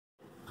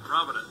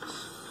Providence.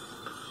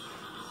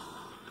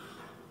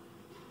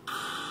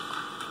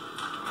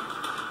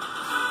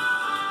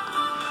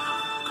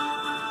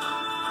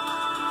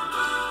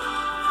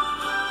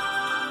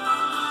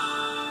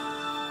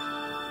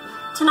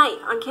 Tonight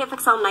on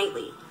KFXL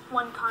Nightly.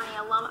 One Kearney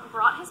alum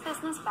brought his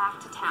business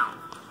back to town.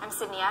 I'm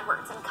Sydney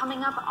Edwards, and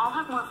coming up, I'll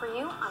have more for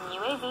you on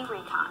UAV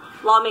Recon.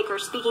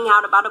 Lawmakers speaking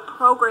out about a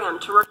program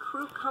to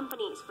recruit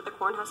companies for the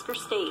Cornhusker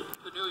State.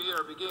 The new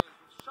year begins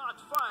with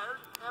shots fired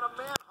and a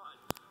manhunt.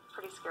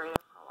 Pretty scary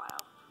there for a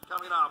while.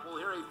 Coming up, we'll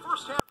hear a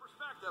first-hand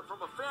perspective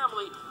from a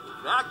family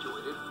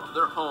evacuated from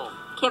their home.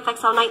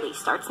 KFXL Nightly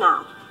starts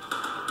now.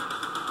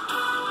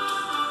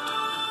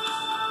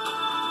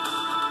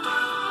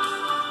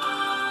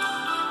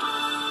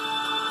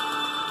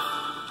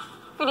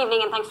 Good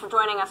evening and thanks for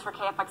joining us for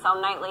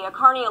KFXL Nightly. A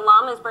Kearney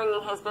alum is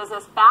bringing his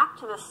business back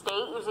to the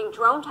state using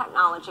drone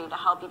technology to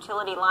help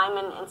utility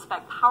linemen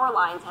inspect power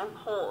lines and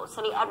poles.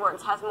 Sydney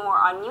Edwards has more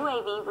on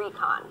UAV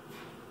Recon.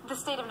 The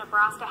state of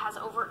Nebraska has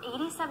over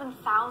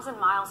 87,000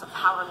 miles of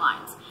power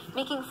lines,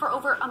 making for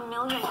over 1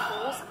 million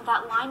poles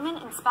that linemen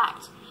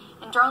inspect.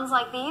 And drones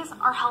like these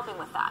are helping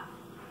with that.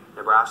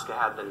 Nebraska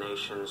had the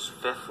nation's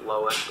 5th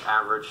lowest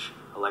average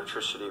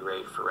electricity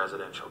rate for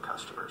residential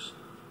customers.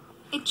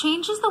 It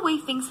changes the way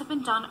things have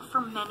been done for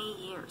many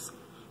years.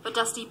 But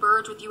Dusty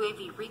Burge with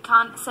UAV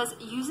Recon says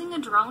using a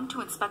drone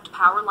to inspect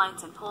power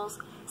lines and poles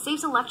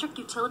saves electric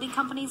utility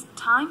companies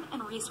time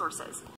and resources.